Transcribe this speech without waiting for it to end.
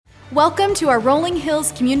Welcome to our Rolling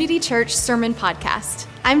Hills Community Church Sermon Podcast.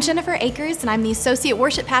 I'm Jennifer Akers, and I'm the Associate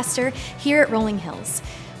Worship Pastor here at Rolling Hills.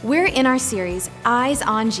 We're in our series, Eyes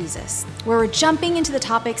on Jesus, where we're jumping into the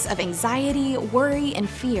topics of anxiety, worry, and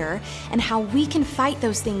fear, and how we can fight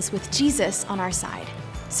those things with Jesus on our side.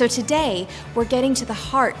 So today, we're getting to the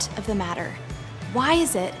heart of the matter. Why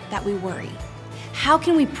is it that we worry? How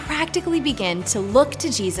can we practically begin to look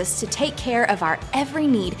to Jesus to take care of our every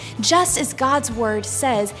need, just as God's word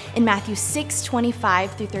says in Matthew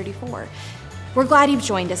 6:25-34? We're glad you've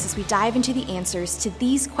joined us as we dive into the answers to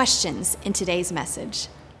these questions in today's message.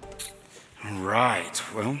 All right.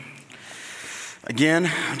 Well,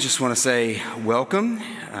 again, I just want to say welcome.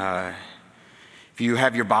 If you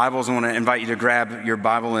have your Bibles, I want to invite you to grab your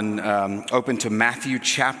Bible and open to Matthew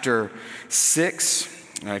chapter 6.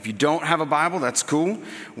 If you don't have a Bible, that's cool.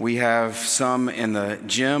 We have some in the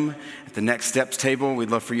gym at the Next Steps table.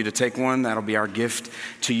 We'd love for you to take one. That'll be our gift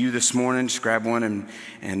to you this morning. Just grab one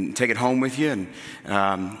and take it home with you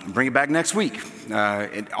and bring it back next week.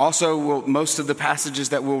 It also most of the passages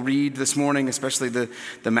that we'll read this morning, especially the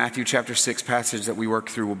Matthew chapter 6 passage that we work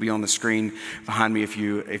through, will be on the screen behind me.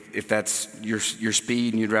 If that's your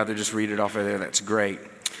speed and you'd rather just read it off of there, that's great.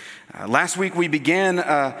 Last week we began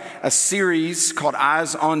a series called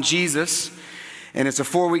Eyes on Jesus, and it's a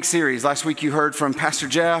 4-week series. Last week you heard from Pastor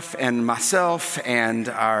Jeff and myself and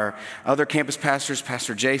our other campus pastors,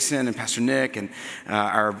 Pastor Jason and Pastor Nick, and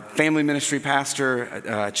our family ministry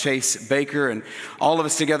pastor, Chase Baker, and all of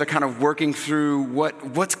us together kind of working through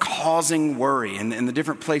what's causing worry and the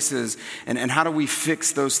different places and how do we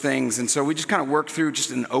fix those things. And so we just kind of worked through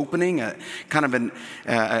just an opening, kind of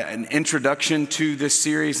an introduction to this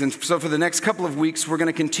series. And so for the next couple of weeks, we're going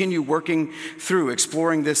to continue working through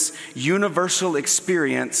exploring this universal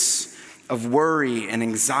experience of worry and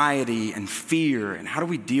anxiety and fear, and how do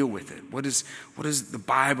we deal with it? What does the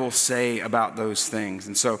Bible say about those things?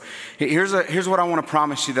 And so here's what I want to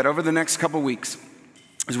promise you, that over the next couple weeks,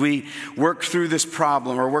 as we work through this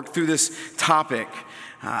problem or work through this topic,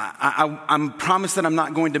 I'm promised that I'm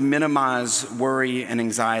not going to minimize worry and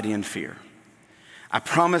anxiety and fear. I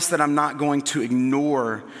promise that I'm not going to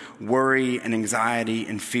ignore worry and anxiety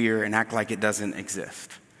and fear and act like it doesn't exist.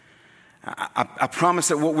 I promise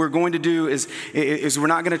that what we're going to do is we're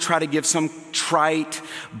not going to try to give some trite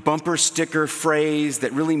bumper sticker phrase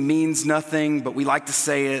that really means nothing, but we like to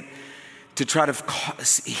say it to try to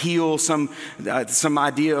heal some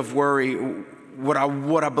idea of worry. What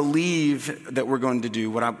I believe that we're going to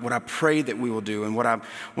do, what I pray that we will do, and what I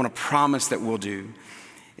want to promise that we'll do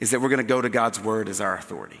is that we're going to go to God's word as our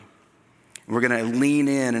authority. We're going to lean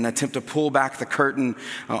in and attempt to pull back the curtain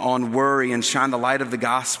on worry and shine the light of the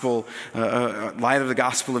gospel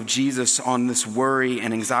of Jesus on this worry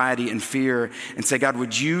and anxiety and fear, and say, God,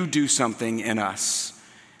 would you do something in us?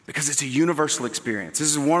 Because it's a universal experience. This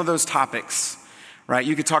is one of those topics, right?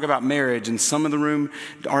 You could talk about marriage and some in the room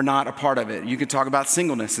are not a part of it. You could talk about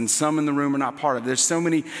singleness and some in the room are not part of it. There's so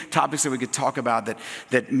many topics that we could talk about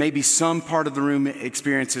that maybe some part of the room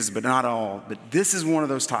experiences, but not all. But this is one of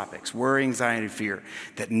those topics, worry, anxiety, fear,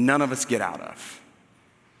 that none of us get out of.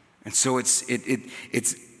 And so it's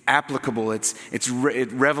applicable. It's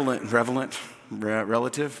relative,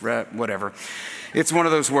 whatever. It's one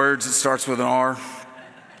of those words that starts with an R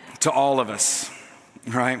to all of us,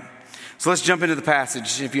 right? So let's jump into the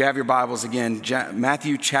passage. If you have your Bibles again,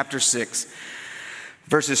 Matthew chapter 6,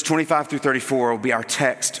 verses 25-34 will be our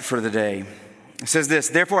text for the day. It says this,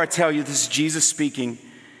 therefore I tell you, this is Jesus speaking.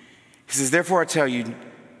 He says, therefore I tell you,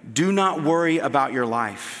 do not worry about your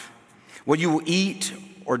life, what you will eat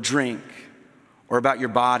or drink, or about your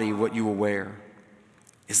body, what you will wear.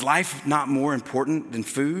 Is life not more important than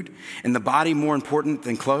food, and the body more important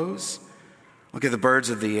than clothes? Look at the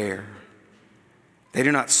birds of the air. They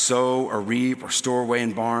do not sow or reap or store away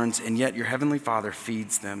in barns, and yet your heavenly Father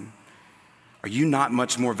feeds them. Are you not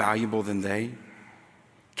much more valuable than they?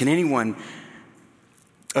 Can anyone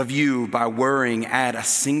of you, by worrying, add a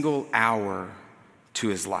single hour to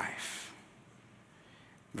his life?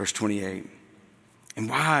 Verse 28. And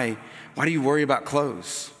why do you worry about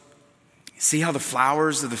clothes? See how the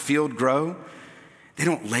flowers of the field grow? They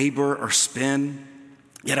don't labor or spin.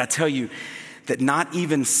 Yet I tell you, that not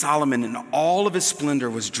even Solomon in all of his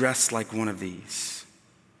splendor was dressed like one of these.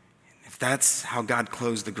 If that's how God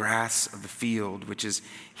clothes the grass of the field, which is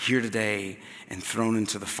here today and thrown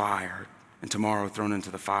into the fire, and tomorrow thrown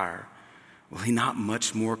into the fire, will he not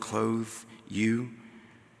much more clothe you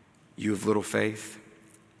of little faith?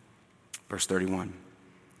 Verse 31.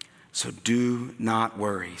 So do not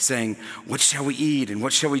worry, saying, what shall we eat, and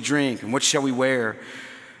what shall we drink, and what shall we wear?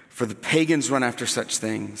 For the pagans run after such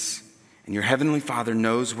things, and your heavenly Father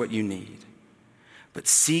knows what you need. But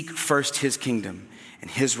seek first his kingdom and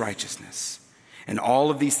his righteousness, and all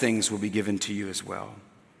of these things will be given to you as well.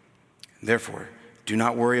 Therefore, do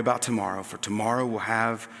not worry about tomorrow, for tomorrow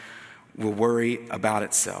will worry about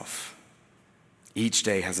itself. Each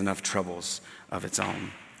day has enough troubles of its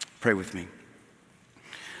own. Pray with me.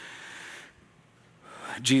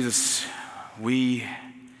 Jesus, we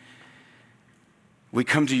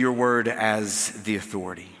come to your word as the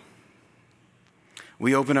authority.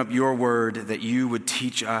 We open up your word that you would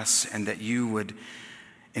teach us and that you would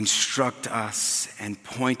instruct us and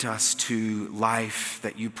point us to life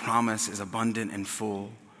that you promise is abundant and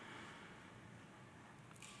full.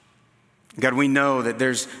 God, we know that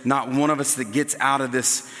there's not one of us that gets out of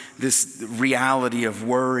this reality of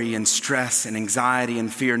worry and stress and anxiety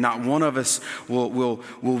and fear. Not one of us will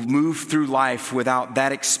move through life without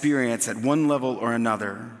that experience at one level or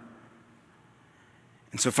another.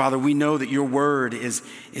 And so, Father, we know that your word is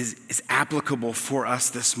applicable for us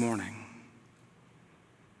this morning.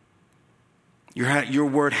 Your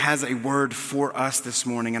word has a word for us this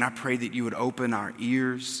morning, and I pray that you would open our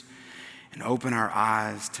ears and open our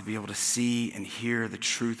eyes to be able to see and hear the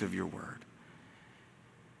truth of your word.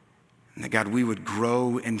 And that, God, we would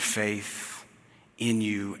grow in faith in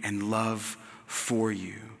you and love for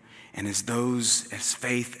you. And as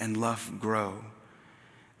faith and love grow,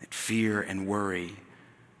 that fear and worry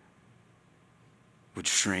would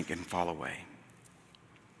shrink and fall away.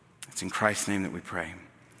 It's in Christ's name that we pray.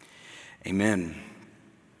 Amen.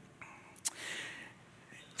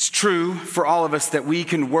 It's true for all of us that we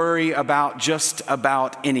can worry about just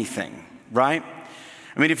about anything, right?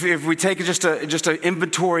 I mean, if we take just an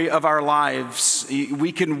inventory of our lives,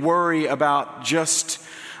 we can worry about just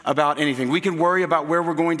about anything. We can worry about where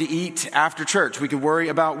we're going to eat after church. We can worry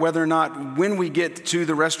about whether or not when we get to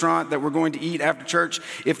the restaurant that we're going to eat after church,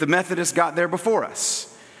 if the Methodists got there before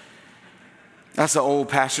us. That's an old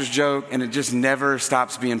pastor's joke, and it just never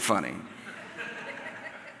stops being funny.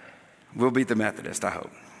 We'll beat the Methodist, I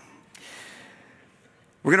hope.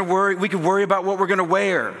 We could worry about what we're going to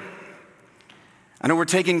wear. I know we're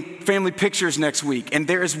taking family pictures next week, and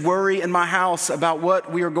there is worry in my house about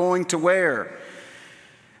what we are going to wear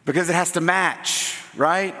because it has to match,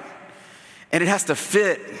 right? And it has to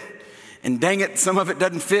fit. And dang it, some of it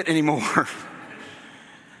doesn't fit anymore.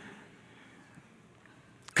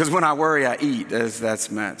 Because when I worry, I eat.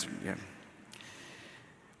 That's Matt's. Yeah.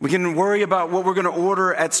 We can worry about what we're going to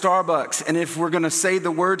order at Starbucks and if we're going to say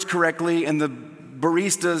the words correctly and the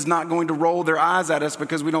barista is not going to roll their eyes at us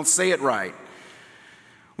because we don't say it right.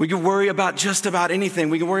 We can worry about just about anything.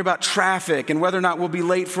 We can worry about traffic and whether or not we'll be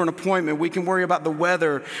late for an appointment. We can worry about the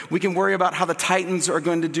weather. We can worry about how the Titans are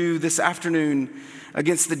going to do this afternoon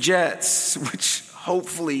against the Jets, which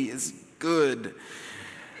hopefully is good.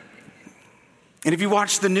 And if you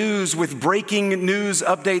watch the news with breaking news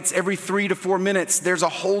updates every 3 to 4 minutes, there's a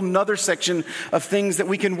whole nother section of things that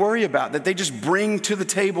we can worry about that they just bring to the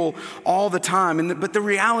table all the time. But the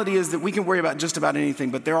reality is that we can worry about just about anything,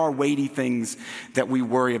 but there are weighty things that we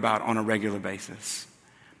worry about on a regular basis.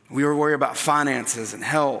 We worry about finances and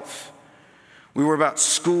health. We worry about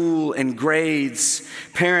school and grades.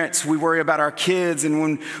 Parents, we worry about our kids.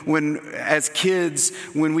 And as kids,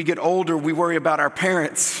 when we get older, we worry about our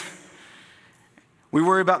parents. We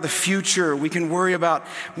worry about the future. We can worry about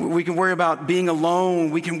being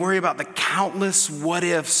alone. We can worry about the countless what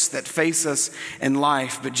ifs that face us in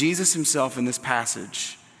life. But Jesus himself in this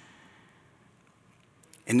passage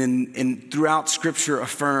and throughout Scripture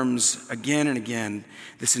affirms again and again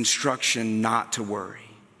this instruction not to worry.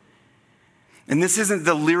 And this isn't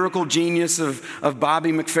the lyrical genius of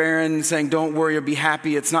Bobby McFerrin saying, don't worry or be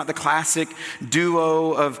happy. It's not the classic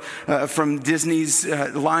duo from Disney's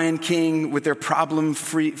Lion King with their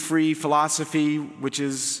problem-free philosophy, which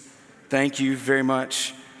is, thank you very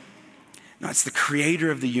much. No, it's the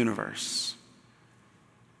creator of the universe.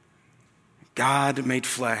 God made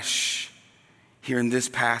flesh here in this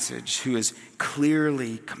passage, who is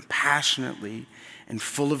clearly, compassionately, and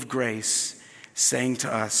full of grace saying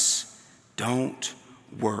to us, don't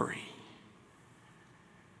worry.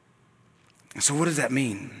 And so what does that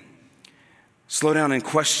mean? Slow down and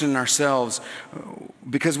question ourselves.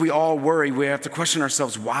 Because we all worry, we have to question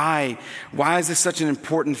ourselves, why? Why is this such an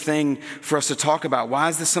important thing for us to talk about? Why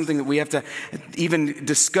is this something that we have to even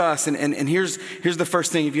discuss? And here's the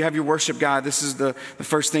first thing. If you have your worship guide, this is the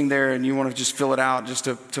first thing there, and you want to just fill it out just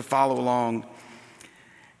to follow along.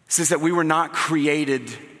 It says that we were not created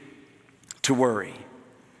to worry.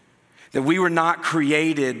 That we were not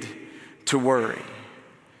created to worry.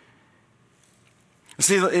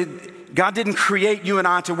 See, God didn't create you and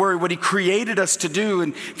I to worry. What he created us to do,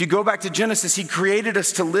 and if you go back to Genesis, he created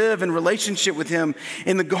us to live in relationship with him.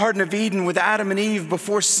 In the Garden of Eden with Adam and Eve,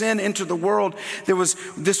 before sin entered the world, there was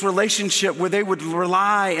this relationship where they would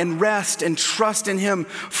rely and rest and trust in him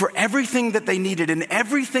for everything that they needed. And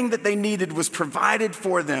everything that they needed was provided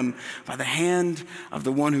for them by the hand of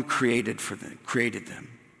the one who created them.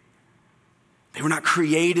 They were not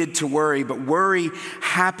created to worry, but worry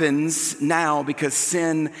happens now because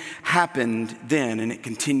sin happened then, and it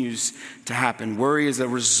continues to happen. Worry is a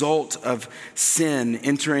result of sin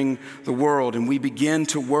entering the world, and we begin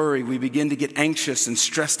to worry. We begin to get anxious and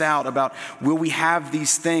stressed out about, will we have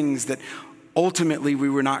these things that ultimately we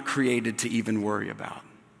were not created to even worry about?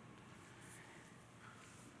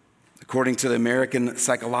 According to the American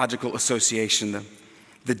Psychological Association,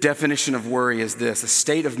 the definition of worry is this: a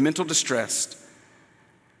state of mental distress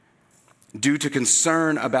due to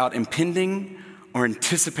concern about impending or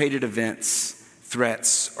anticipated events,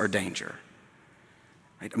 threats, or danger.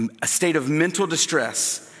 Right? A state of mental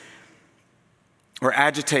distress or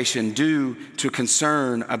agitation due to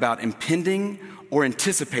concern about impending or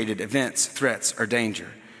anticipated events, threats, or danger.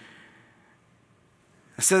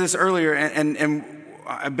 I said this earlier, and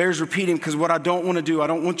it bears repeating, because what I don't want to do, I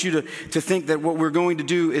don't want you to think that what we're going to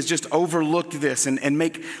do is just overlook this and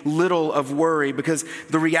make little of worry, because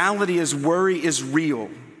the reality is worry is real.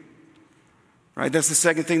 Right? That's the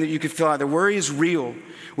second thing that you could fill out there. Worry is real.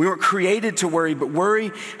 We weren't created to worry, but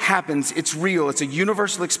worry happens. It's real. It's a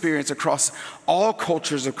universal experience across all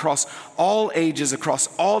cultures, across all ages,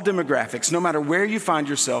 across all demographics, no matter where you find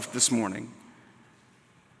yourself this morning.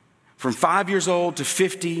 From 5 years old to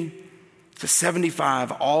 50 to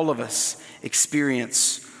 75, all of us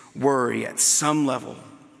experience worry at some level.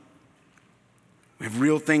 We have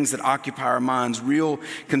real things that occupy our minds, real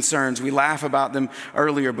concerns. We laugh about them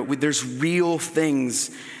earlier, but there's real things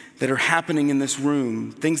that are happening in this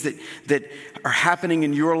room, things that are happening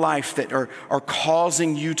in your life that are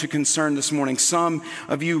causing you to concern this morning. Some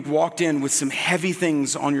of you walked in with some heavy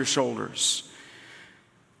things on your shoulders.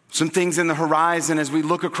 Some things in the horizon as we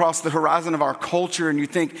look across the horizon of our culture, and you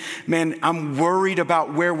think, man, I'm worried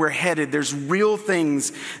about where we're headed. There's real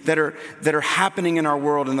things that are happening in our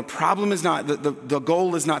world. And the problem is not, the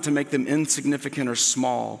goal is not to make them insignificant or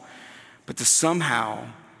small, but to somehow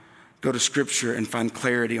go to Scripture and find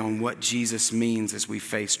clarity on what Jesus means as we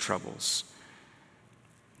face troubles.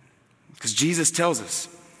 Because Jesus tells us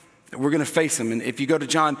that we're going to face him. And if you go to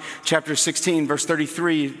John chapter 16, verse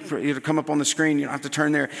 33, for you to come up on the screen, you don't have to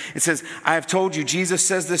turn there. It says, I have told you, Jesus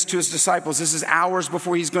says this to his disciples. This is hours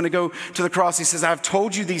before he's going to go to the cross. He says, I have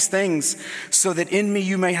told you these things so that in me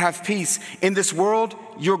you may have peace. In this world,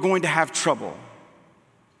 you're going to have trouble.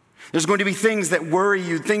 There's going to be things that worry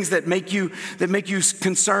you, things that make you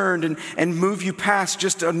concerned and move you past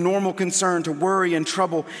just a normal concern to worry and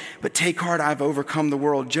trouble. But take heart, I've overcome the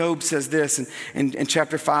world. Job says this in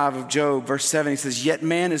chapter 5 of Job, verse 7. He says, yet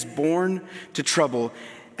man is born to trouble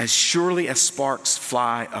as surely as sparks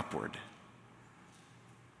fly upward.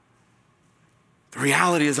 The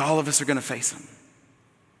reality is all of us are going to face him.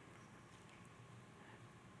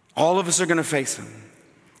 All of us are going to face him.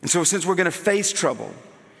 And so since we're going to face trouble,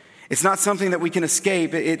 it's not something that we can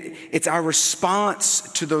escape. It's our response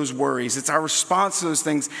to those worries. It's our response to those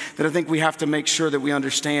things that I think we have to make sure that we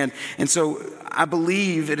understand. And so I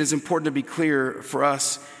believe it is important to be clear for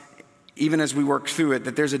us, even as we work through it,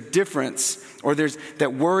 that there's a difference, or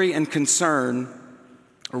that worry and concern,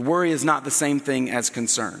 or worry is not the same thing as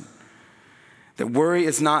concern. That worry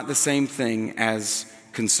is not the same thing as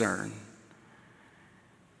concern.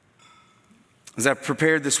 As I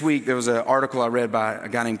prepared this week, there was an article I read by a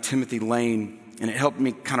guy named Timothy Lane, and it helped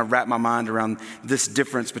me kind of wrap my mind around this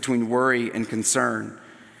difference between worry and concern.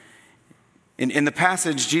 In the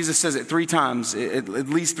passage, Jesus says it 3 times, at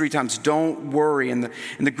least 3 times, don't worry. And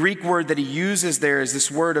the Greek word that he uses there is this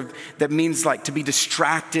word that means like to be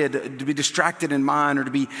distracted in mind, or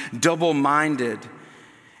to be double-minded.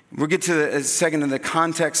 We'll get to a second in the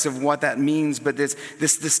context of what that means, but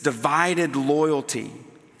this divided loyalty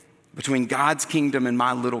between God's kingdom and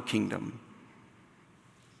my little kingdom.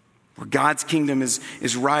 Where God's kingdom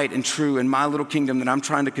is right and true, and my little kingdom that I'm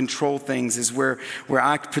trying to control things is where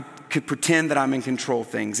I could pretend that I'm in control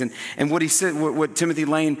things. And what he said, what Timothy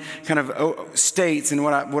Lane kind of states, and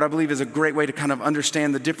what I believe is a great way to kind of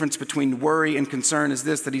understand the difference between worry and concern is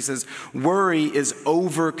this, that he says, worry is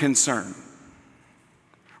over concern.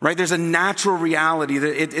 Right? There's a natural reality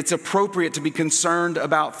that it's appropriate to be concerned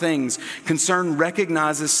about things. Concern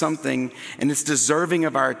recognizes something, and it's deserving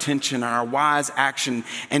of our attention and our wise action.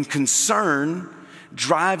 And concern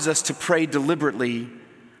drives us to pray deliberately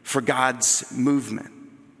for God's movement.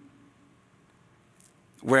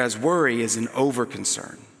 whereas worry is an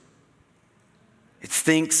over-concern. It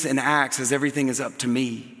thinks and acts as everything is up to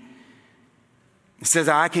me. It says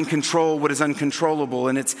I can control what is uncontrollable,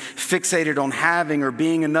 and it's fixated on having or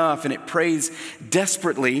being enough, and it prays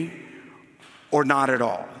desperately or not at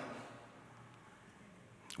all.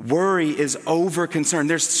 Worry is over concern.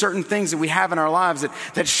 There's certain things that we have in our lives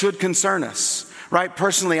that should concern us, right?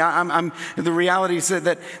 Personally, the reality is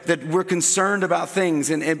that we're concerned about things,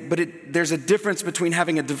 there's a difference between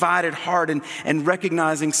having a divided heart and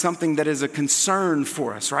recognizing something that is a concern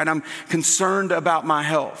for us, right? I'm concerned about my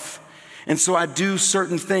health. And so I do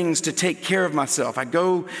certain things to take care of myself. I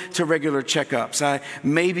go to regular checkups. I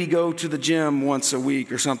maybe go to the gym once a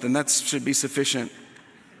week or something. That should be sufficient.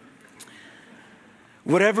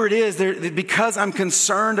 Whatever it is, because I'm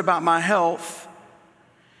concerned about my health,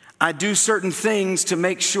 I do certain things to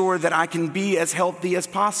make sure that I can be as healthy as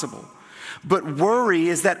possible. But worry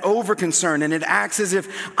is that over concern, and it acts as if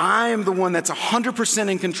I am the one that's 100%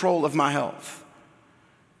 in control of my health.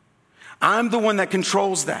 I'm the one that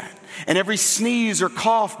controls that. And every sneeze or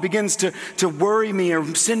cough begins to worry me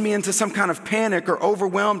or send me into some kind of panic or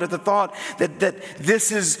overwhelmed at the thought that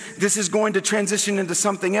this is going to transition into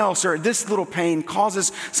something else, or this little pain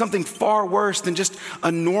causes something far worse than just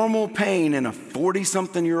a normal pain in a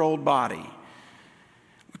 40-something-year-old body,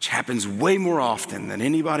 which happens way more often than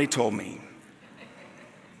anybody told me.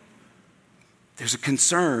 There's a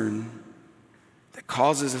concern that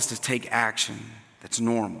causes us to take action that's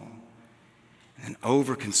normal. An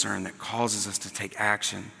over-concern that causes us to take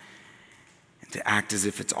action and to act as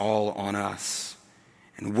if it's all on us.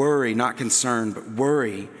 And worry, not concern, but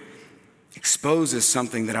worry exposes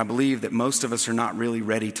something that I believe that most of us are not really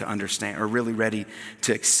ready to understand or really ready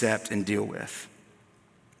to accept and deal with.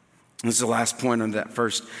 And this is the last point on that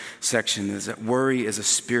first section, is that worry is a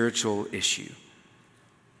spiritual issue.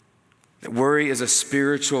 That worry is a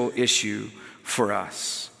spiritual issue for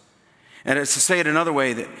us. And it's to say it another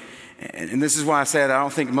way, and this is why I said I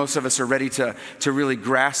don't think most of us are ready to really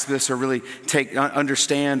grasp this or really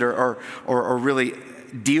understand or really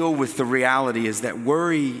deal with the reality, is that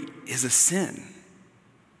worry is a sin.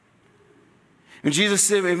 And Jesus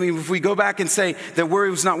said, if we go back and say that worry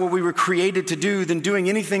was not what we were created to do, then doing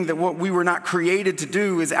anything that what we were not created to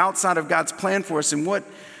do is outside of God's plan for us. And what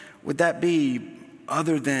would that be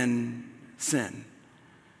other than sin?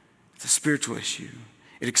 It's a spiritual issue.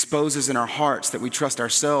 It exposes in our hearts that we trust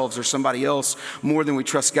ourselves or somebody else more than we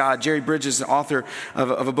trust God. Jerry Bridges, the author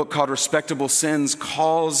of a book called Respectable Sins,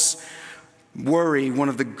 calls worry one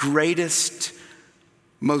of the greatest,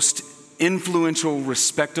 most influential,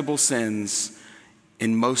 respectable sins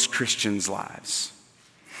in most Christians' lives.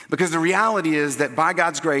 Because the reality is that by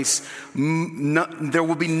God's grace, there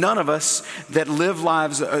will be none of us that live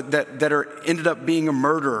lives that are ended up being a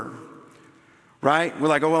murderer, right? We're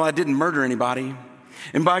like, oh, well, I didn't murder anybody.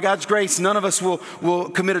 And by God's grace, none of us will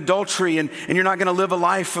commit adultery, and you're not going to live a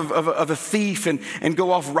life of a thief and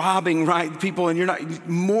go off robbing, right, people. And you're not,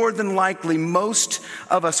 more than likely, most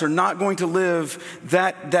of us are not going to live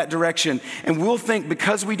that direction. And we'll think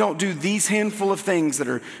because we don't do these handful of things that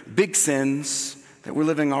are big sins, that we're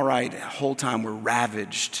living all right. The whole time we're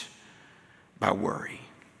ravaged by worry.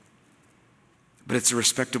 But it's a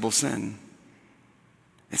respectable sin.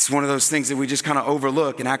 It's one of those things that we just kind of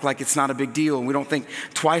overlook and act like it's not a big deal, and we don't think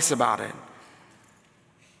twice about it.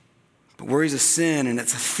 But worry is a sin, and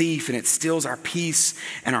it's a thief, and it steals our peace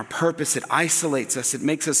and our purpose. It isolates us. It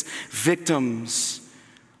makes us victims,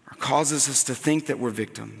 or causes us to think that we're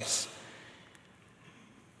victims.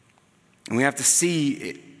 And we have to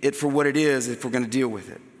see it for what it is if we're going to deal with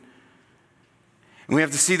it. And we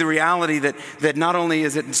have to see the reality that not only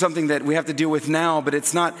is it something that we have to deal with now, but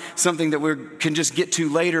it's not something that we can just get to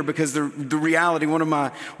later, because the reality, one of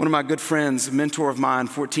my good friends, a mentor of mine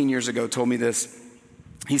 14 years ago told me this.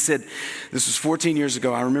 He said, this was 14 years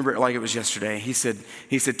ago. I remember it like it was yesterday. He said,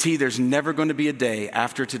 T, there's never going to be a day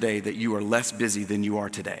after today that you are less busy than you are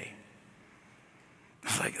today. I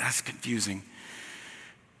was like, that's confusing.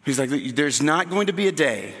 He's like, there's not going to be a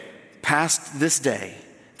day past this day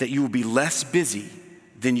that you will be less busy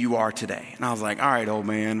than you are today. And I was like, all right, old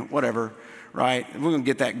man, whatever, right? We're going to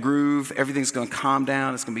get that groove. Everything's going to calm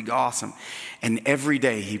down. It's going to be awesome. And every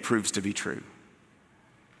day he proves to be true.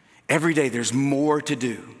 Every day there's more to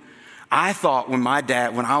do. I thought when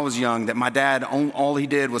I was young, that my dad, all he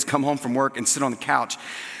did was come home from work and sit on the couch.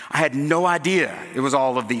 I had no idea it was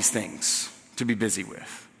all of these things to be busy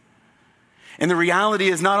with. And the reality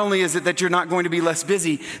is, not only is it that you're not going to be less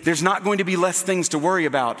busy, there's not going to be less things to worry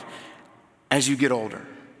about as you get older.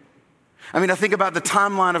 I mean, I think about the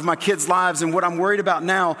timeline of my kids' lives and what I'm worried about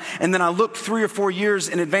now, and then I look 3 or 4 years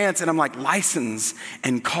in advance and I'm like, license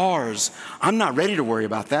and cars, I'm not ready to worry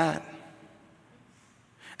about that.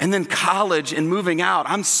 And then college and moving out,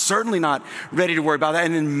 I'm certainly not ready to worry about that.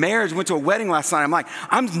 And then marriage, went to a wedding last night, I'm like,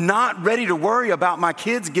 I'm not ready to worry about my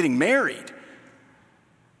kids getting married.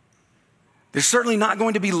 There's certainly not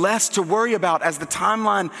going to be less to worry about as the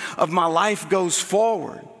timeline of my life goes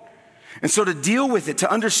forward. And so to deal with it,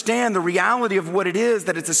 to understand the reality of what it is,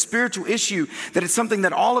 that it's a spiritual issue, that it's something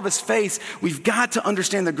that all of us face, we've got to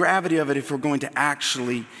understand the gravity of it if we're going to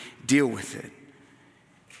actually deal with it.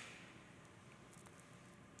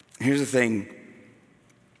 Here's the thing,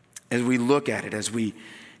 as we look at it, as we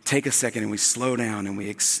take a second and we slow down and we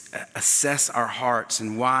assess our hearts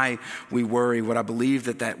and why we worry, what I believe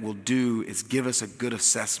that will do is give us a good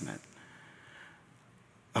assessment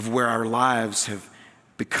of where our lives have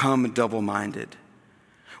become double-minded,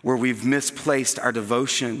 where we've misplaced our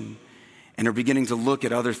devotion and are beginning to look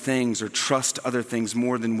at other things or trust other things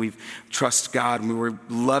more than we trust God, and we're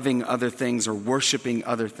loving other things or worshiping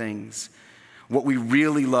other things. What we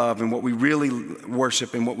really love and what we really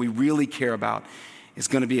worship and what we really care about is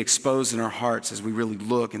going to be exposed in our hearts as we really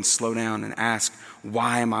look and slow down and ask,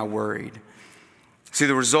 why am I worried? See,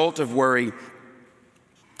 the result of worry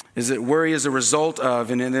is that worry is a result of,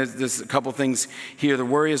 and then there's a couple things here, the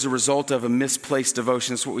worry is a result of a misplaced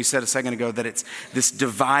devotion. That's what we said a second ago, that it's this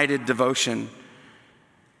divided devotion.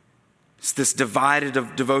 It's this divided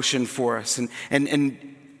devotion for us.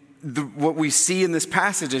 What we see in this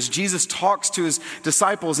passage is Jesus talks to his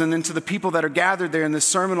disciples and then to the people that are gathered there in this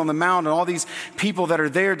Sermon on the Mount, and all these people that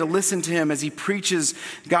are there to listen to him as he preaches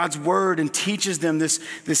God's word and teaches them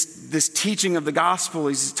this teaching of the gospel.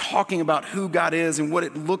 He's talking about who God is and what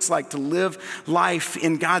it looks like to live life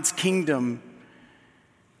in God's kingdom.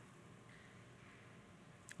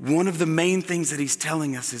 One of the main things that he's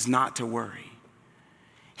telling us is not to worry.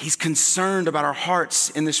 He's concerned about our hearts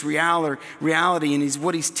in this reality, and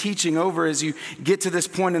what he's teaching over as you get to this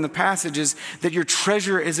point in the passage is that your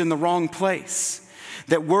treasure is in the wrong place.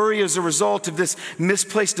 That worry is a result of this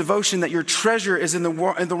misplaced devotion, that your treasure is in the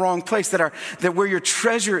wrong place, that where your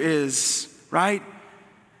treasure is, right?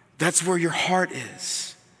 That's where your heart is.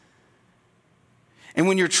 And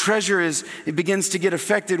when your treasure it begins to get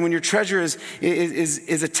affected, when your treasure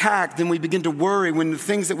is attacked, then we begin to worry. When the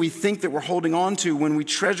things that we think that we're holding on to, when we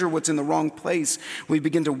treasure what's in the wrong place, we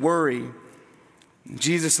begin to worry.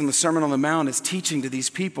 Jesus in the Sermon on the Mount is teaching to these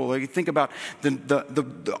people. Like, you think about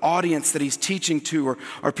the audience that he's teaching to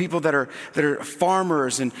are people that are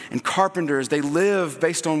farmers and carpenters. They live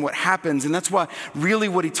based on what happens, and that's why really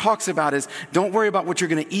what he talks about is don't worry about what you're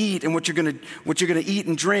going to eat and what you're going to eat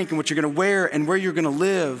and drink and what you're going to wear and where you're going to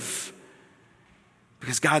live,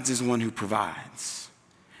 because God's is the one who provides.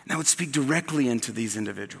 And that would speak directly into these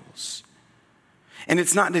individuals. And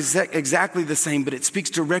it's not exactly the same, but it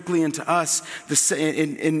speaks directly into us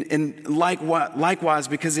likewise,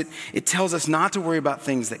 because it tells us not to worry about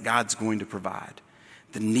things that God's going to provide.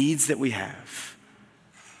 The needs that we have,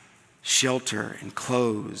 shelter and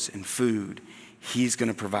clothes and food, he's going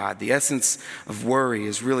to provide. The essence of worry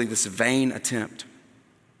is really this vain attempt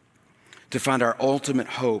to find our ultimate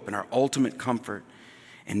hope and our ultimate comfort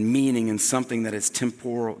and meaning in something that is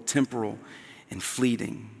temporal and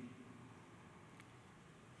fleeting.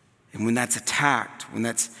 And when that's attacked,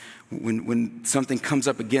 when something comes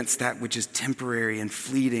up against that which is temporary and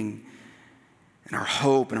fleeting, and our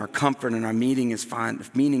hope and our comfort and our meaning is found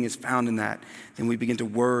in that, then we begin to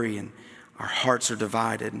worry and our hearts are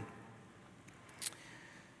divided.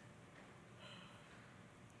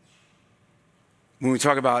 When we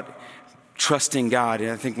talk about trusting God, and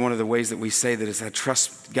I think one of the ways that we say that is I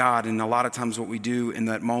trust God, and a lot of times what we do in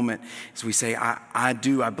that moment is we say, I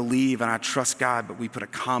believe and I trust God, but we put a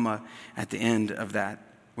comma at the end of that.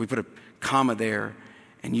 We put a comma there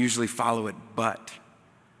and usually follow it, but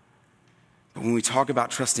when we talk about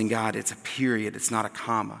trusting God, it's a period, it's not a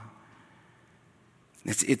comma.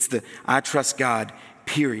 It's the I trust God,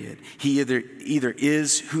 period. He either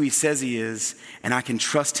is who he says he is, and I can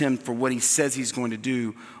trust him for what he says he's going to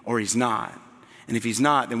do, or he's not. And if he's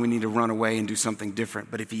not, then we need to run away and do something different.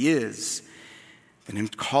 But if he is, then him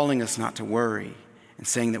calling us not to worry and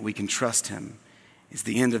saying that we can trust him is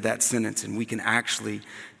the end of that sentence, and we can actually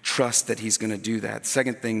trust that he's going to do that.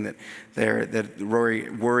 Second thing that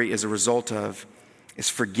worry is a result of is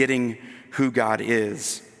forgetting who God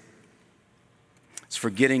is. It's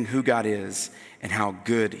forgetting who God is and how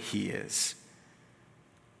good he is.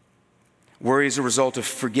 Worry is a result of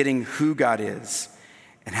forgetting who God is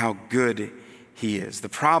and how good he is. The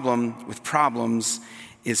problem with problems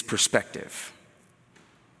is perspective.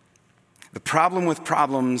 The problem with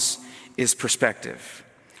problems is perspective.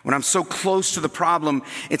 When I'm so close to the problem,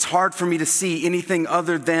 it's hard for me to see anything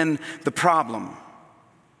other than the problem.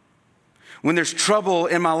 When there's trouble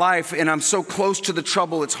in my life and I'm so close to the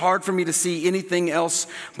trouble, it's hard for me to see anything else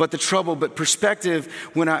but the trouble. But perspective,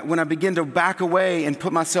 when I begin to back away and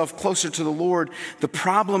put myself closer to the Lord, the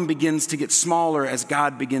problem begins to get smaller as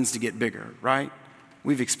God begins to get bigger, right?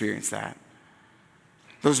 We've experienced that.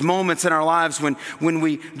 Those moments in our lives when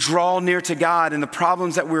we draw near to God and the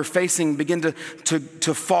problems that we're facing begin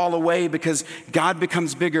to fall away because God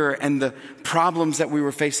becomes bigger and the problems that we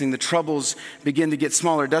were facing, the troubles begin to get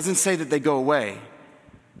smaller. It doesn't say that they go away,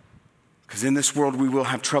 because in this world we will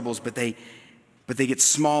have troubles, but they get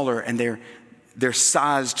smaller and they're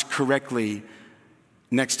sized correctly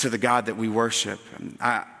next to the God that we worship.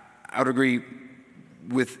 I would agree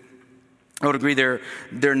there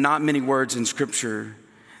are not many words in Scripture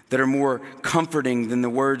that are more comforting than the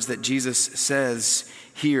words that Jesus says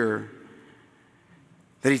here.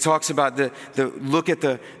 That he talks about the look at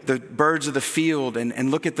the birds of the field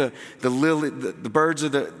and look at the birds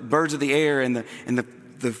of the air and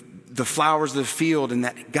the flowers of the field, and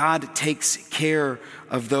that God takes care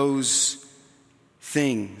of those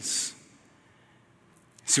things.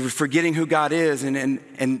 So we're forgetting who God is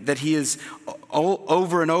and that he is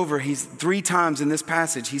over and over. He's 3 times in this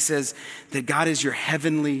passage, he says that God is your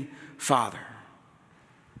heavenly Father.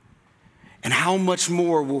 And how much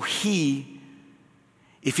more will he,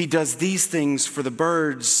 if he does these things for the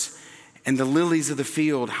birds and the lilies of the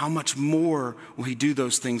field, how much more will he do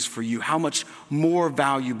those things for you? How much more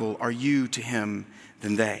valuable are you to him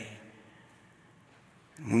than they?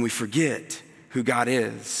 When we forget who God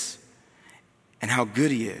is and how good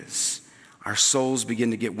he is, our souls begin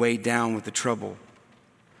to get weighed down with the trouble.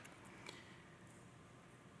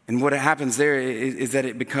 And what happens there is that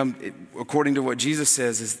it becomes, according to what Jesus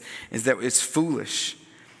says, is that it's foolish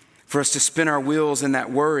for us to spin our wheels in that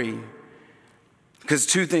worry. Because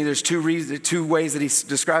there's two ways that he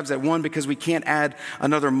describes that. One, because we can't add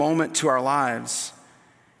another moment to our lives.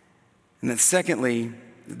 And then secondly,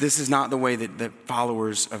 this is not the way that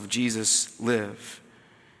followers of Jesus live.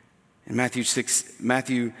 In Matthew 6,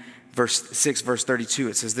 verse 32,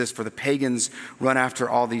 it says this: "For the pagans run after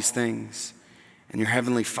all these things, and your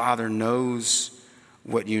heavenly Father knows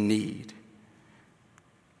what you need."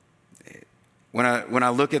 When I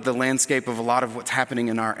look at the landscape of a lot of what's happening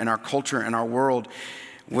in our culture and our world,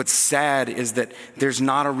 what's sad is that there's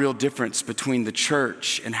not a real difference between the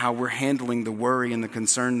church and how we're handling the worry and the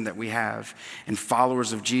concern that we have, and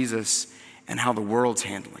followers of Jesus and how the world's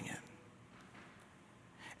handling it.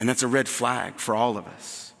 And that's a red flag for all of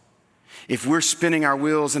us. If we're spinning our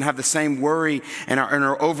wheels and have the same worry and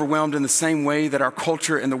are overwhelmed in the same way that our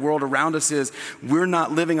culture and the world around us is, we're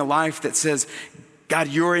not living a life that says, God,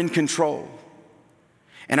 you're in control.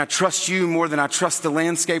 And I trust you more than I trust the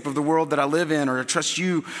landscape of the world that I live in, or I trust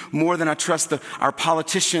you more than I trust our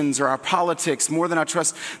politicians or our politics, more than I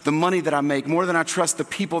trust the money that I make, more than I trust the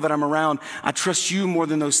people that I'm around. I trust you more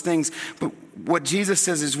than those things. But what Jesus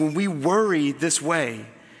says is, when we worry this way,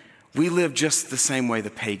 we live just the same way the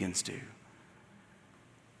pagans do.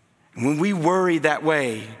 And when we worry that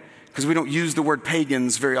way, because we don't use the word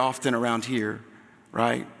pagans very often around here,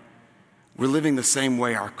 right? We're living the same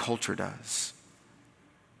way our culture does.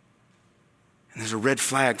 And there's a red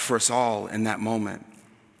flag for us all in that moment.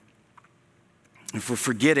 If we're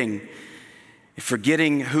forgetting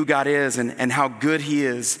who God is and how good he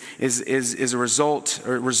is a result,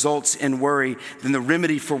 or results in worry, then the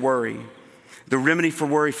remedy for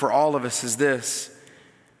worry for all of us is this: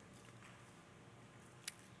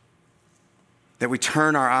 that we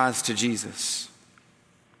turn our eyes to Jesus.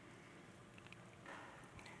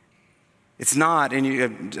 It's not,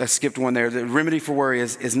 and I skipped one there, the remedy for worry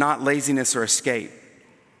is not laziness or escape.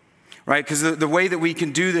 Right? Because the way that we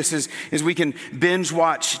can do this is we can binge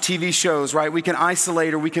watch TV shows, right? We can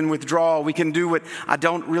isolate, or we can withdraw. We can do what I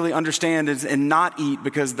don't really understand and not eat,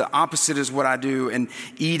 because the opposite is what I do, and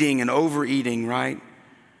eating and overeating, right?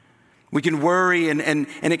 We can worry and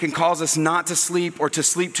it can cause us not to sleep or to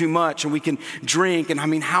sleep too much, and we can drink. And I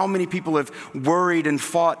mean, how many people have worried and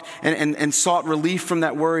fought and sought relief from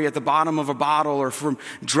that worry at the bottom of a bottle or from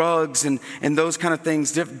drugs and those kind of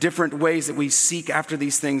things, different ways that we seek after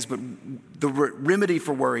these things. But the remedy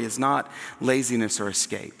for worry is not laziness or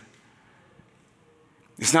escape.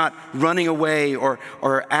 It's not running away or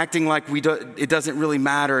acting like it doesn't really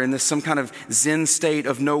matter in this some kind of Zen state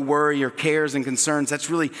of no worry or cares and concerns. That's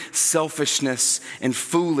really selfishness and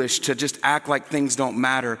foolish to just act like things don't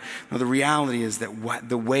matter. No, the reality is that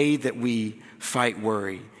the way that we fight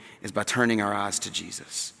worry is by turning our eyes to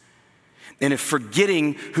Jesus. And if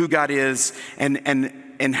forgetting who God is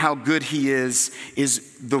and how good he is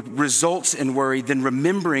the results in worry, then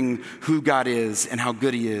remembering who God is and how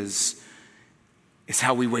good he is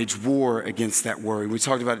how we wage war against that worry. We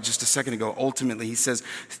talked about it just a second ago. Ultimately, he says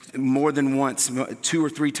more than once, 2 or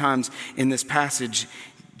 3 times in this passage,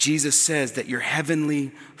 Jesus says that your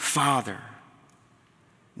heavenly Father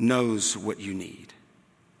knows what you need.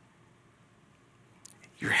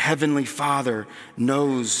 Your heavenly Father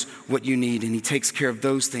knows what you need, and he takes care of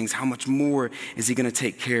those things. How much more is he going to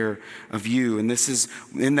take care of you? And this is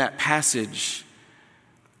in that passage,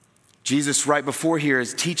 Jesus right before here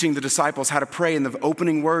is teaching the disciples how to pray, and the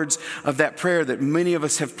opening words of that prayer that many of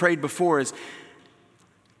us have prayed before is,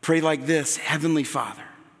 pray like this: Heavenly Father,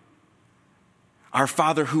 our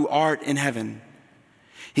Father who art in heaven.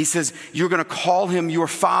 He says, you're going to call him your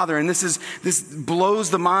Father. And this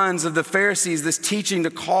blows the minds of the Pharisees. This teaching to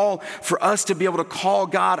call, for us to be able to call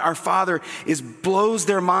God our Father, blows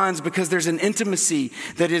their minds, because there's an intimacy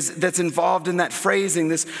that's involved in that phrasing.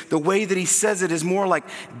 The way that he says it is more like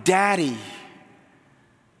daddy.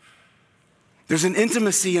 There's an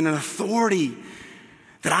intimacy and an authority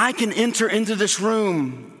that I can enter into this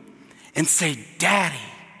room and say, Daddy,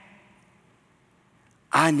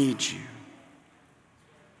 I need you.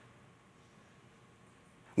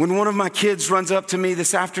 When one of my kids runs up to me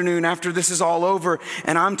this afternoon after this is all over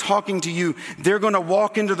and I'm talking to you, they're going to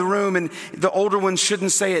walk into the room, and the older ones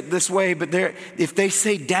shouldn't say it this way, but if they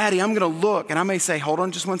say Daddy, I'm going to look and I may say, hold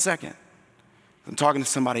on just one second. I'm talking to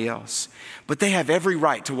somebody else. But they have every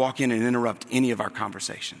right to walk in and interrupt any of our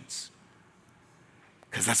conversations,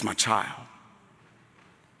 because that's my child.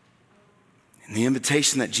 And the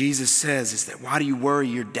invitation that Jesus says is that, why do you worry?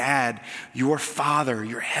 Your dad, your Father,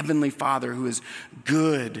 your heavenly Father who is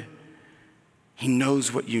good, he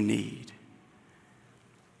knows what you need.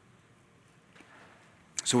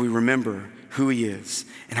 So we remember who he is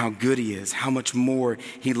and how good he is, how much more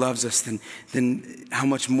he loves us, than how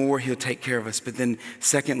much more he'll take care of us. But then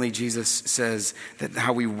secondly, Jesus says that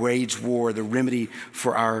how we wage war, the remedy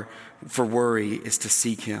for worry, is to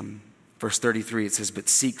seek him. Verse 33, it says, but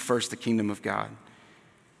seek first the kingdom of God.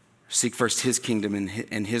 Seek first his kingdom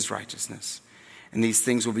and his righteousness, and these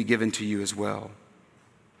things will be given to you as well.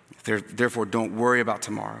 Therefore, don't worry about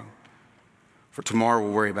tomorrow, for tomorrow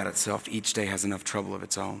will worry about itself. Each day has enough trouble of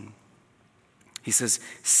its own. He says,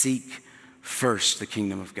 seek first the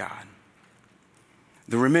kingdom of God.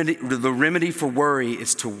 The remedy for worry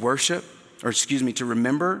is to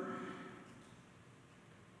remember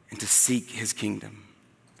and to seek his kingdom.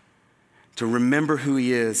 To remember who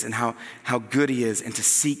he is and how good he is, and to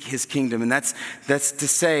seek his kingdom. And that's to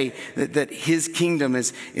say that his kingdom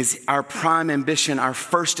is our prime ambition, our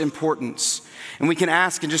first importance. And we can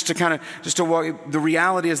ask, and the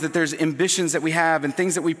reality is that there's ambitions that we have and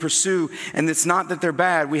things that we pursue, and it's not that they're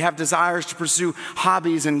bad. We have desires to pursue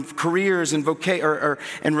hobbies and careers and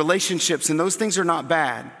and relationships, and those things are not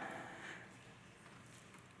bad,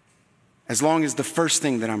 as long as the first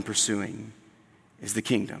thing that I'm pursuing is the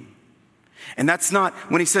kingdom. And that's not,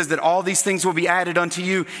 when he says that all these things will be added unto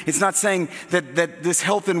you, it's not saying that this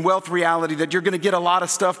health and wealth reality, that you're going to get a lot of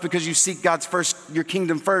stuff because you seek your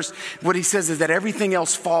kingdom first. What he says is that everything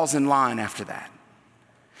else falls in line after that.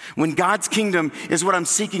 When God's kingdom is what I'm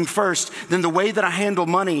seeking first, then the way that I handle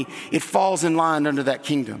money, it falls in line under that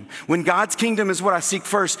kingdom. When God's kingdom is what I seek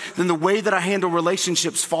first, then the way that I handle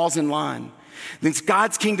relationships falls in line. Then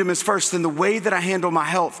God's kingdom is first, then the way that I handle my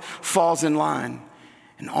health falls in line.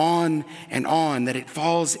 And on, that it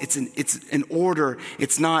falls, it's an order.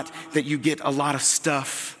 It's not that you get a lot of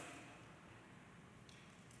stuff.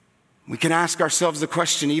 We can ask ourselves the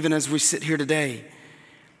question, even as we sit here today,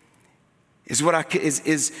 is what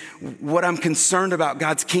I'm concerned about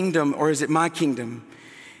God's kingdom, or is it my kingdom?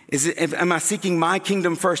 Am I seeking my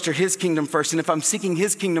kingdom first or his kingdom first? And if I'm seeking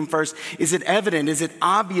his kingdom first, is it evident? Is it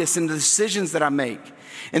obvious in the decisions that I make,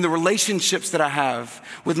 in the relationships that I have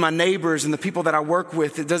with my neighbors and the people that I work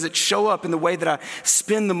with? Does it show up in the way that I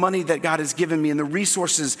spend the money that God has given me and the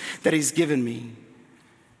resources that he's given me?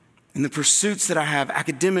 In the pursuits that I have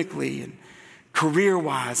academically and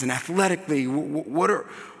career-wise and athletically,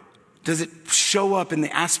 does it show up in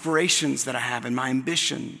the aspirations that I have and my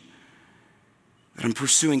ambition? That I'm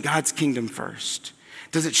pursuing God's kingdom first?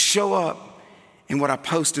 Does it show up in what I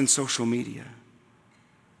post in social media?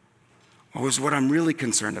 Or is what I'm really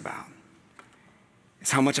concerned about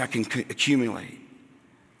is how much I can accumulate?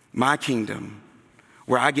 My kingdom,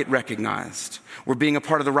 where I get recognized, where being a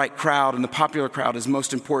part of the right crowd and the popular crowd is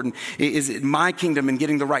most important. Is it my kingdom and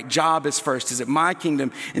getting the right job is first? Is it my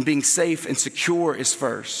kingdom and being safe and secure is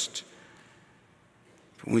first?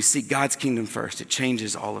 When we seek God's kingdom first, it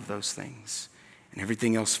changes all of those things, and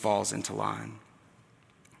everything else falls into line.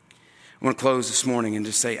 I want to close this morning and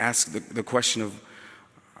just ask the question of,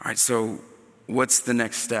 all right, so what's the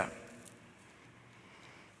next step?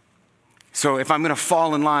 So if I'm going to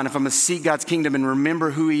fall in line, if I'm going to seek God's kingdom and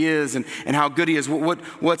remember who he is and how good he is,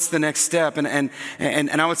 what's the next step? And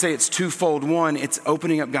I would say it's twofold. One, it's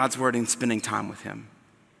opening up God's word and spending time with him.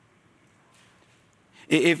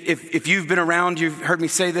 If you've been around, you've heard me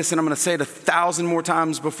say this, and I'm going to say it 1,000 more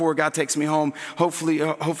times before God takes me home, hopefully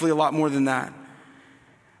a lot more than that.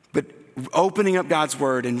 But opening up God's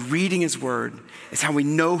word and reading his word is how we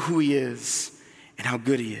know who he is and how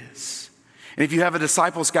good he is. And if you have a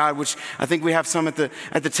disciples guide, which I think we have some at the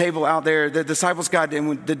table out there, the disciples guide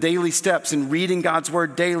and the daily steps in reading God's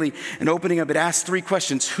word daily and opening up, it asks 3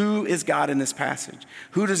 questions. Who is God in this passage?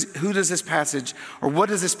 Who does this passage, or what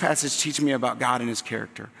does this passage teach me about God and his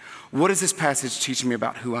character? What does this passage teach me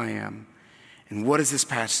about who I am? And what does this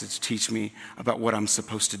passage teach me about what I'm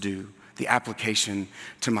supposed to do, the application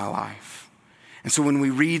to my life? And so when we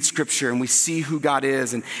read scripture and we see who God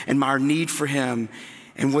is and our need for him,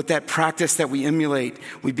 and with that practice that we emulate,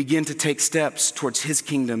 we begin to take steps towards his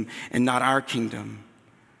kingdom and not our kingdom.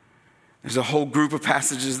 There's a whole group of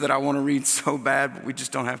passages that I want to read so bad, but we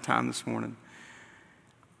just don't have time this morning.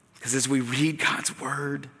 Because as we read God's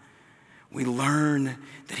word, we learn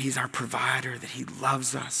that he's our provider, that he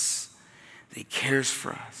loves us, that he cares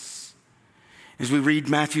for us. As we read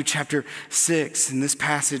Matthew chapter 6 in this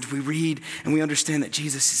passage, we read and we understand that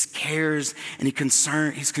Jesus cares and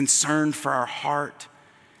he's concerned for our heart.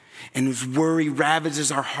 And his worry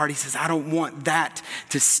ravages our heart. He says, I don't want that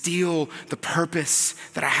to steal the purpose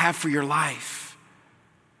that I have for your life.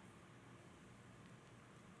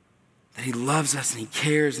 That he loves us and he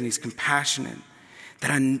cares and he's compassionate.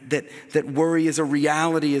 That worry is a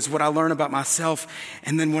reality is what I learn about myself.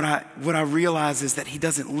 And then what I realize is that he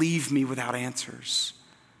doesn't leave me without answers,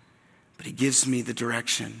 but he gives me the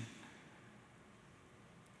direction.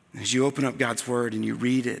 And as you open up God's word and you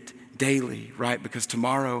read it daily, right? Because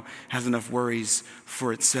tomorrow has enough worries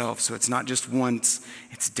for itself. So it's not just once,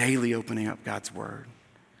 it's daily opening up God's word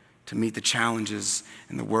to meet the challenges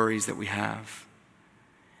and the worries that we have.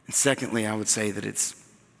 And secondly, I would say that it's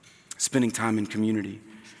spending time in community,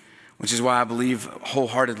 which is why I believe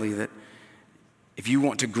wholeheartedly that if you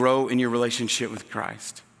want to grow in your relationship with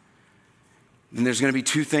Christ, then there's going to be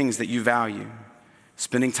 2 things that you value: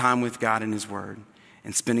 spending time with God and his word,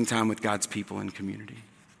 and spending time with God's people in community.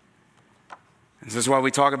 And this is why we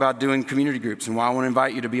talk about doing community groups, and why I want to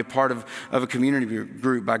invite you to be a part of a community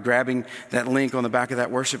group by grabbing that link on the back of that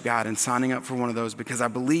worship guide and signing up for one of those, because I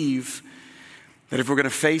believe that if we're going to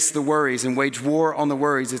face the worries and wage war on the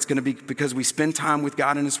worries, it's going to be because we spend time with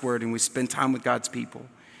God and his word, and we spend time with God's people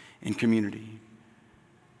in community.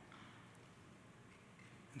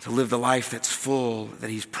 And to live the life that's full that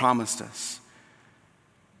he's promised us.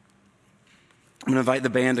 I'm going to invite the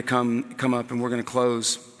band to come up, and we're going to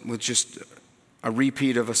close with just a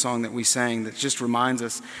repeat of a song that we sang that just reminds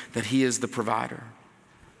us that he is the provider.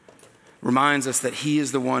 Reminds us that he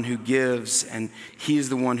is the one who gives, and he is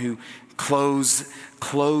the one who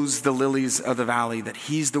clothes the lilies of the valley, that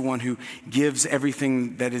he's the one who gives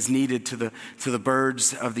everything that is needed to the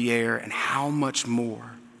birds of the air. And how much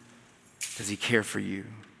more does he care for you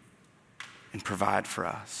and provide for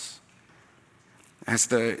us? Ask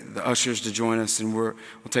the ushers to join us, and we'll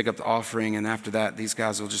take up the offering, and after that, these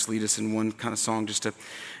guys will just lead us in one kind of song just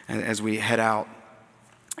as we head out.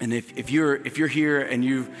 And if you're here and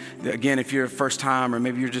if you're a first time, or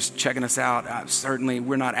maybe you're just checking us out, certainly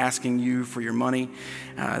we're not asking you for your money.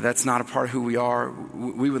 That's not a part of who we are.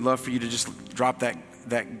 We would love for you to just drop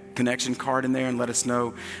that connection card in there and let us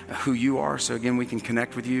know who you are, so again we can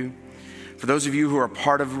connect with you. For those of you who are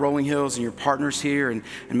part of Rolling Hills and you're partners here, and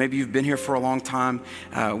maybe you've been here for a long time,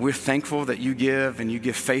 we're thankful that you give, and you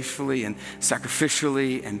give faithfully and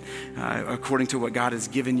sacrificially and according to what God has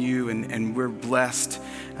given you, and we're blessed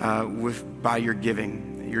by your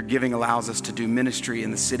giving. Your giving allows us to do ministry in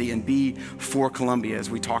the city and be for Columbia, as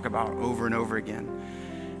we talk about over and over again.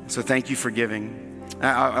 So thank you for giving.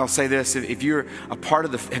 I'll say this: if you're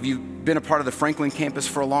have you been a part of the Franklin campus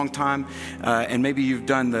for a long time, and maybe you've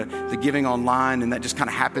done the giving online, and that just kind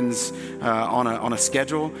of happens on a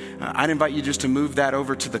schedule, I'd invite you just to move that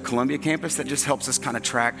over to the Columbia campus. That just helps us kind of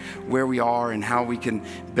track where we are and how we can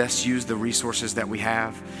best use the resources that we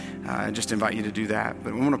have. I just invite you to do that.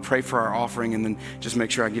 But I want to pray for our offering, and then just make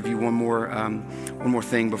sure I give you one more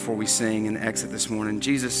thing before we sing and exit this morning.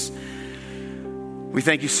 Jesus, we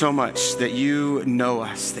thank you so much that you know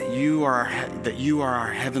us, that you are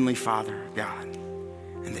our Heavenly Father, God.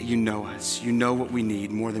 and that you know us. You know what we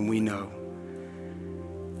need more than we know,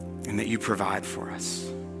 and that you provide for us.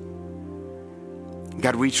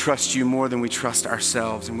 God, we trust you more than we trust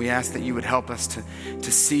ourselves, and we ask that you would help us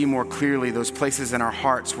to see more clearly those places in our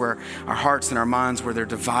hearts and our minds where they're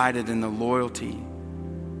divided in the loyalty,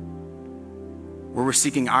 where we're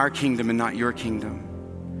seeking our kingdom and not your kingdom.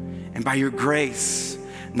 And by your grace,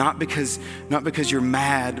 not because you're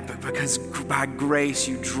mad, but because by grace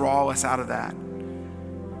you draw us out of that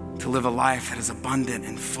to live a life that is abundant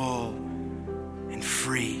and full and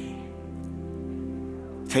free.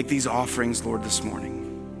 Take these offerings, Lord, this morning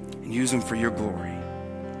and use them for your glory.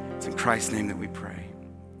 It's in Christ's name that we pray.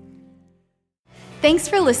 Thanks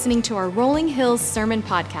for listening to our Rolling Hills Sermon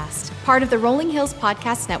Podcast, part of the Rolling Hills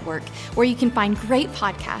Podcast Network, where you can find great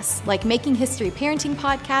podcasts like Making History Parenting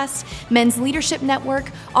Podcast, Men's Leadership Network,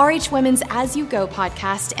 RH Women's As You Go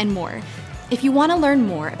podcast, and more. If you want to learn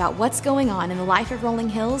more about what's going on in the life of Rolling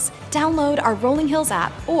Hills, download our Rolling Hills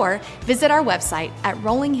app or visit our website at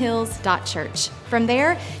rollinghills.church. From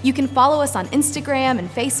there, you can follow us on Instagram and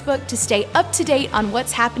Facebook to stay up to date on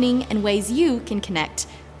what's happening and ways you can connect.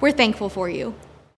 We're thankful for you.